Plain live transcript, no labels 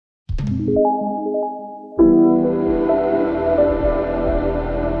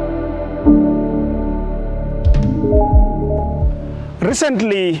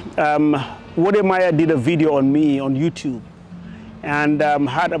Recently, Wodemaya did a video on me on YouTube and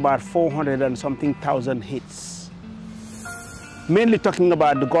had about 400 and something thousand hits, mainly talking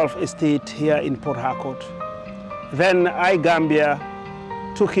about the Gulf Estate here in Port Harcourt. Then iGambia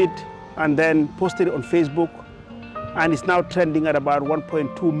took it and then posted it on Facebook, and it's now trending at about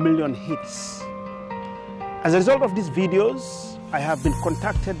 1.2 million hits. As a result of these videos, I have been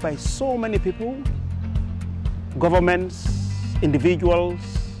contacted by so many people, governments, individuals,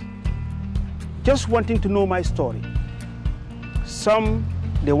 just wanting to know my story. Some,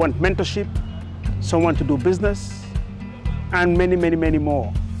 they want mentorship, some want to do business, and many, many, many more.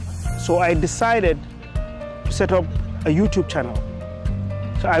 So I decided to set up a YouTube channel.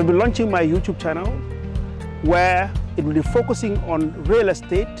 So I'll be launching my YouTube channel where it will be focusing on real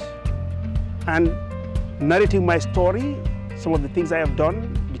estate and narrating my story, some of the things I have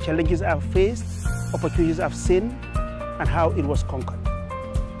done, the challenges I've faced, opportunities I've seen, and how it was conquered.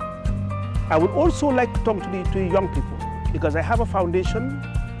 I would also like to talk to young people, because I have a foundation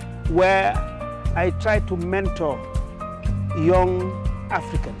where I try to mentor young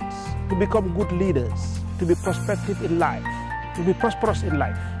Africans to become good leaders, to be prospective in life, to be prosperous in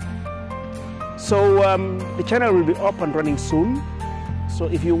life. So the channel will be up and running soon. So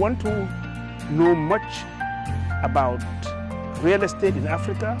if you want to know much about real estate in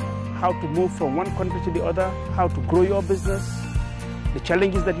Africa, how to move from one country to the other, how to grow your business, the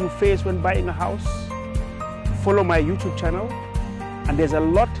challenges that you face when buying a house, follow my YouTube channel, and there's a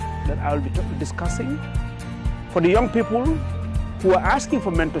lot that I will be discussing. For the young people who are asking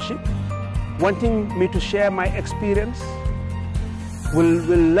for mentorship, wanting me to share my experience, will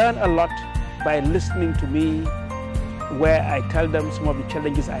learn a lot by listening to me, where I tell them some of the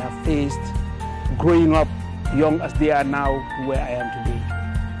challenges I have faced growing up young as they are now to where I am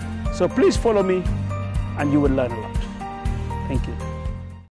today. So please follow me and you will learn a lot. Thank you.